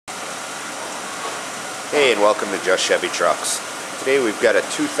Hey, and welcome to Just Chevy Trucks. Today we've got a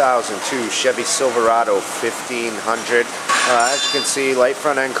 2002 Chevy Silverado 1500. As you can see, light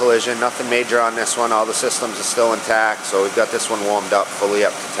front end collision, nothing major on this one. All the systems are still intact, so we've got this one warmed up, fully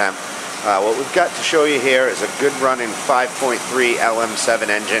up to temp. What we've got to show you here is a good running 5.3 LM7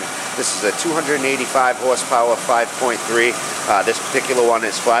 engine. This is a 285 horsepower 5.3. This particular one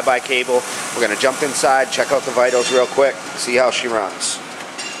is fly-by cable. We're going to jump inside, check out the vitals real quick, see how she runs.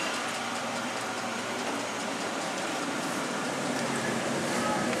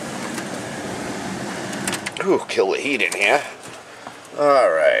 Ooh, kill the heat in here.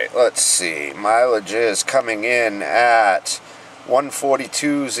 Alright, let's see. Mileage is coming in at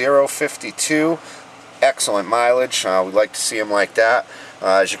 142,052. Excellent mileage. We'd like to see them like that.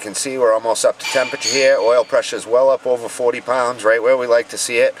 As you can see, we're almost up to temperature here. Oil pressure is well up over 40 pounds, right where we like to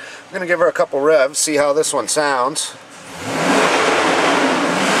see it. I'm going to give her a couple revs, see how this one sounds.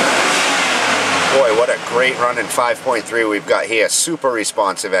 Boy, what a great running 5.3 we've got here. Super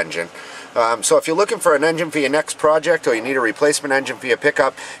responsive engine. So if you're looking for an engine for your next project or you need a replacement engine for your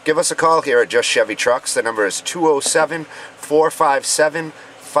pickup, give us a call here at Just Chevy Trucks. The number is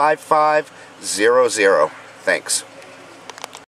 207-457-5500. Thanks.